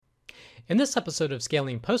In this episode of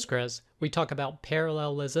Scaling Postgres, we talk about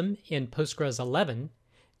parallelism in Postgres 11,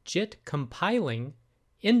 JIT compiling,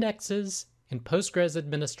 indexes, and Postgres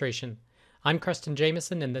administration. I'm Preston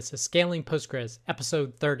Jameson, and this is Scaling Postgres,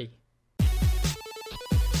 episode 30.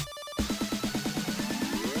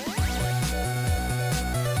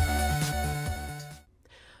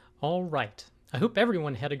 All right. I hope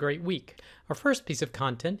everyone had a great week. Our first piece of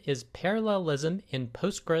content is Parallelism in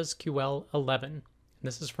PostgreSQL 11.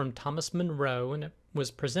 This is from Thomas Monroe, and it was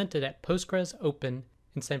presented at Postgres Open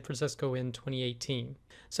in San Francisco in 2018.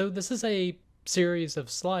 So this is a series of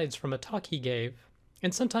slides from a talk he gave,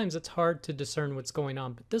 and sometimes it's hard to discern what's going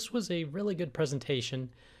on, but this was a really good presentation.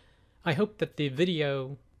 I hope that the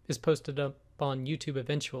video is posted up on YouTube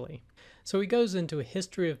eventually. So he goes into a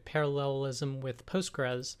history of parallelism with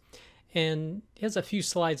Postgres, and he has a few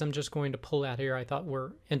slides I'm just going to pull out here I thought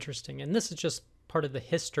were interesting. And this is just part of the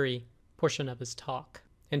history portion of his talk.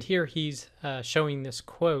 And here he's showing this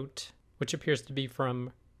quote, which appears to be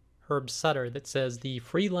from Herb Sutter, that says, "The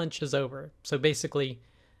free lunch is over." So basically,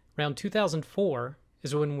 around 2004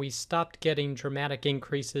 is when we stopped getting dramatic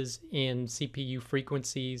increases in CPU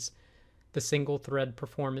frequencies. The single thread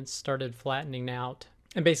performance started flattening out.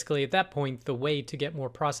 And basically at that point, the way to get more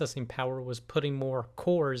processing power was putting more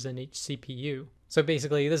cores in each CPU. So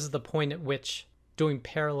basically this is the point at which doing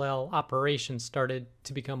parallel operations started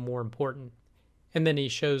to become more important. And then he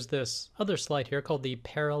shows this other slide here called the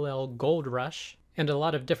Parallel Gold Rush, and a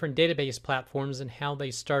lot of different database platforms and how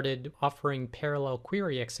they started offering parallel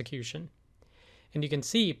query execution. And you can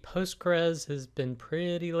see Postgres has been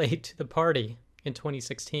pretty late to the party in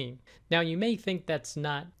 2016. Now you may think that's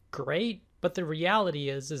not great, but the reality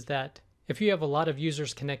is that if you have a lot of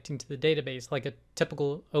users connecting to the database, like a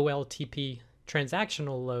typical OLTP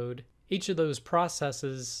transactional load, each of those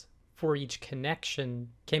processes for each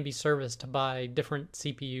connection can be serviced by different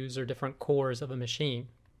CPUs or different cores of a machine.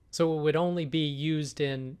 So it would only be used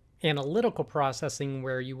in analytical processing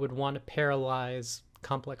where you would want to parallelize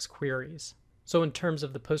complex queries. So in terms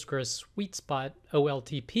of the Postgres sweet spot,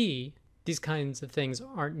 OLTP, these kinds of things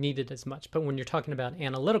aren't needed as much. But when you're talking about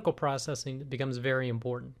analytical processing, it becomes very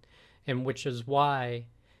important. And which is why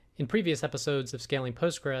in previous episodes of Scaling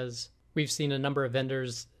Postgres, we've seen a number of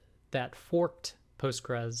vendors that forked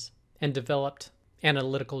Postgres and developed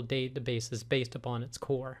analytical databases based upon its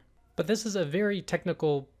core. But this is a very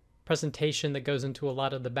technical presentation that goes into a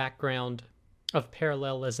lot of the background of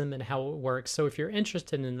parallelism and how it works. So if you're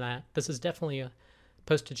interested in that, this is definitely a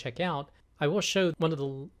post to check out. I will show one of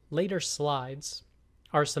the later slides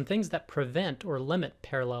are some things that prevent or limit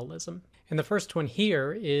parallelism. And the first one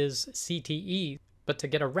here is CTE, but to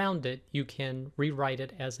get around it, you can rewrite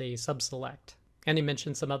it as a subselect. And he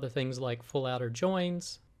mentioned some other things like full outer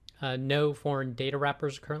joins. No foreign data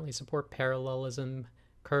wrappers currently support parallelism,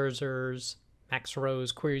 cursors, max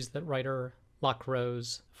rows, queries that write or lock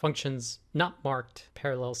rows, functions not marked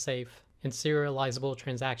parallel safe, and serializable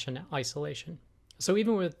transaction isolation. So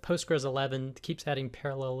even with Postgres 11 keeps adding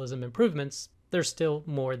parallelism improvements, there's still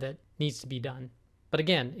more that needs to be done. But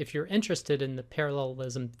again, if you're interested in the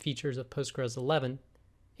parallelism features of Postgres 11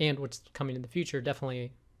 and what's coming in the future, definitely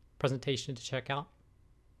a presentation to check out.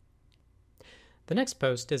 The next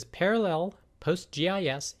post is Parallel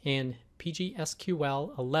PostGIS in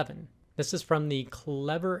PGSQL 11. This is from the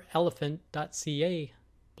cleverelephant.ca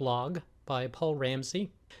blog by Paul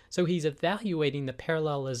Ramsey. So he's evaluating the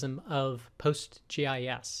parallelism of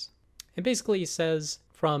PostGIS. And basically he says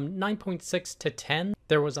from 9.6 to 10,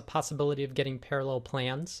 there was a possibility of getting parallel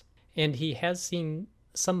plans. And he has seen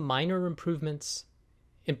some minor improvements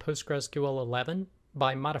in PostgreSQL 11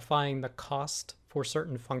 by modifying the cost for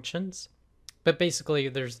certain functions. But basically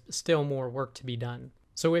there's still more work to be done.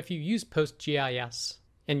 So if you use PostGIS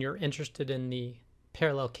and you're interested in the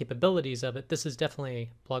parallel capabilities of it, this is definitely a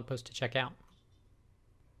blog post to check out.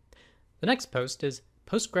 The next post is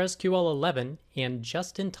PostgreSQL 11 and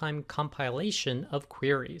just-in-time compilation of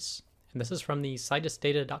queries. And this is from the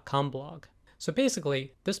citusdata.com blog. So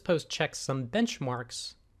basically, this post checks some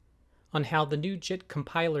benchmarks on how the new JIT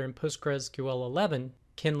compiler in PostgreSQL 11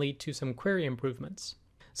 can lead to some query improvements.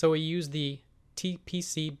 So we use the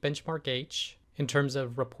TPC benchmark H in terms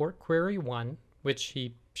of report query 1, which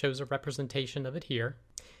he shows a representation of it here.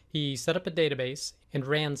 He set up a database and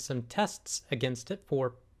ran some tests against it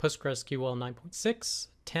for PostgreSQL 9.6,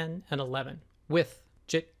 10, and 11 with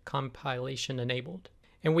JIT compilation enabled.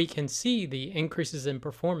 And we can see the increases in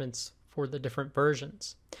performance for the different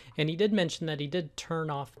versions. And he did mention that he did turn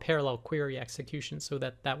off parallel query execution so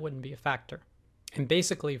that that wouldn't be a factor. And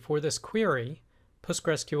basically for this query,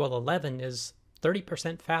 PostgreSQL 11 is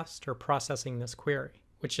 30% faster processing this query,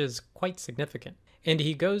 which is quite significant. And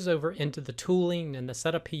he goes over into the tooling and the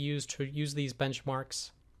setup he used to use these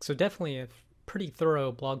benchmarks. So definitely a pretty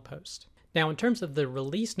thorough blog post. Now, in terms of the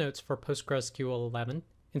release notes for PostgreSQL 11,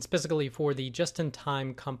 and specifically for the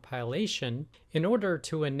just-in-time compilation, in order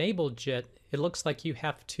to enable JIT, it looks like you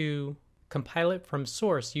have to compile it from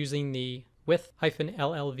source using the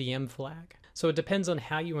with-LLVM flag. So it depends on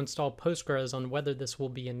how you install Postgres on whether this will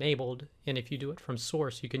be enabled, and if you do it from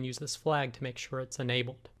source, you can use this flag to make sure it's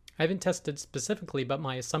enabled. I haven't tested specifically, but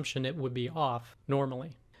my assumption it would be off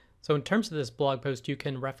normally. So in terms of this blog post, you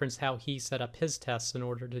can reference how he set up his tests in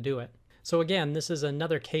order to do it. So again, this is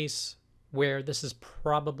another case where this is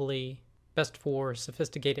probably best for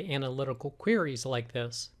sophisticated analytical queries like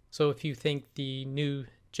this. So if you think the new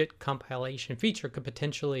JIT compilation feature could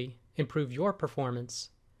potentially improve your performance,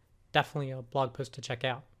 definitely a blog post to check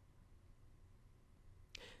out.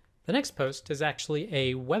 The next post is actually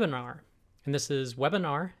a webinar, and this is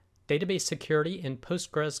Webinar Database Security in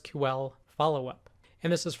PostgreSQL Follow-Up.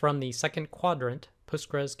 And this is from the Second Quadrant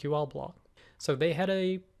PostgreSQL blog. So they had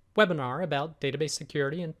a webinar about database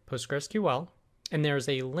security in PostgreSQL, and there's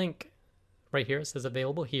a link right here. It says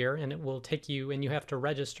available here, and it will take you, and you have to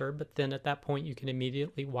register, but then at that point you can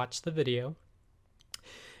immediately watch the video.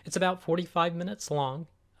 It's about 45 minutes long.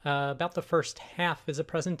 About the first half is a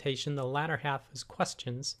presentation, the latter half is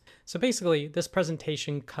questions. So basically, this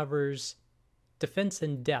presentation covers defense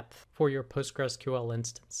in depth for your PostgreSQL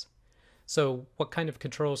instance. So what kind of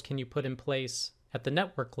controls can you put in place at the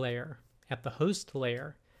network layer, at the host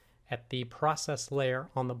layer, at the process layer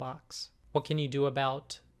on the box? What can you do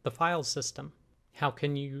about the file system? How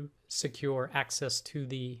can you secure access to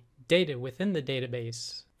the data within the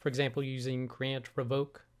database? For example, using grant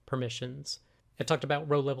revoke permissions. I talked about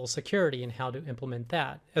row-level security and how to implement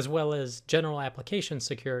that, as well as general application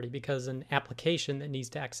security, because an application that needs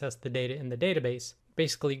to access the data in the database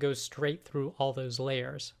basically goes straight through all those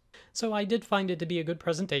layers. So I did find it to be a good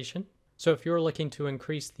presentation. So if you're looking to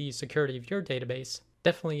increase the security of your database,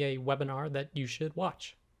 definitely a webinar that you should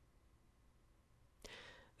watch.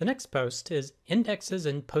 The next post is Indexes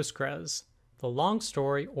in Postgres, The Long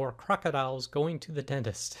Story or Crocodiles Going to the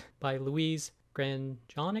Dentist by Louise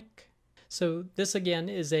Granjonic. So this again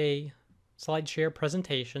is a SlideShare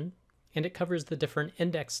presentation, and it covers the different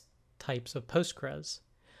index types of Postgres.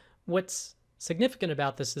 What's significant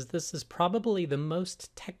about this is probably the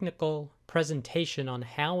most technical presentation on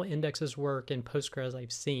how indexes work in Postgres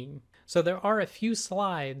I've seen. So there are a few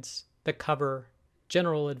slides that cover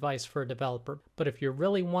general advice for a developer, but if you're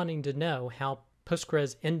really wanting to know how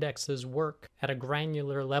Postgres indexes work at a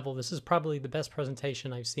granular level, this is probably the best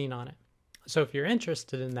presentation I've seen on it. So if you're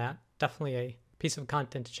interested in that, definitely a piece of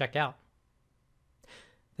content to check out.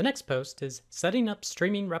 The next post is Setting Up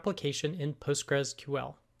Streaming Replication in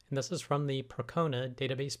PostgreSQL. And this is from the Procona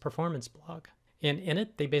Database Performance blog. And in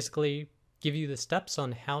it, they basically give you the steps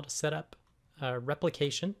on how to set up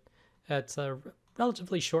replication. It's a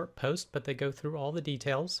relatively short post, but they go through all the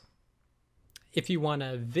details. If you want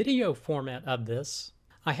a video format of this,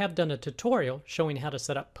 I have done a tutorial showing how to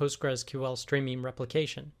set up PostgreSQL streaming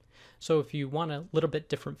replication. So if you want a little bit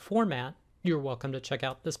different format, you're welcome to check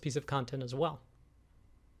out this piece of content as well.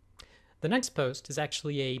 The next post is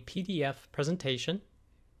actually a PDF presentation,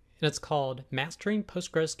 and it's called Mastering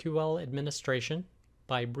PostgreSQL Administration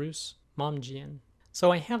by Bruce Momjian.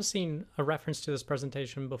 So I have seen a reference to this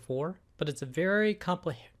presentation before, but it's a very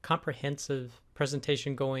comprehensive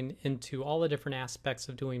presentation going into all the different aspects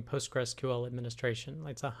of doing PostgreSQL administration.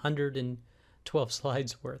 It's 112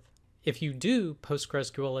 slides worth. If you do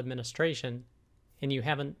PostgreSQL administration and you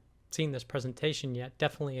haven't seen this presentation yet,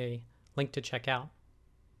 definitely a link to check out.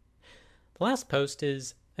 The last post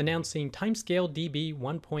is announcing Timescale DB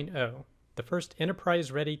 1.0, the first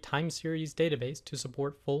enterprise-ready time series database to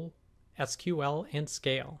support full SQL and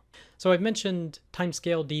scale. So I've mentioned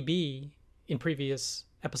Timescale DB in previous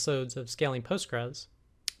episodes of Scaling Postgres,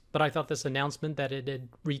 but I thought this announcement that it had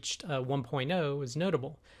reached 1.0 is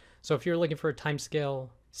notable. So if you're looking for a timescale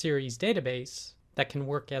series database that can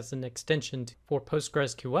work as an extension for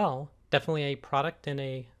PostgreSQL, definitely a product and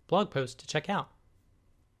a blog post to check out.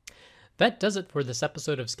 That does it for this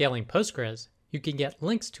episode of Scaling Postgres. You can get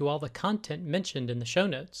links to all the content mentioned in the show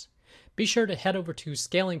notes. Be sure to head over to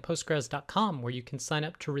scalingpostgres.com where you can sign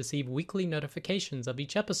up to receive weekly notifications of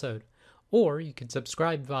each episode, or you can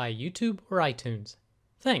subscribe via YouTube or iTunes.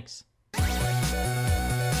 Thanks.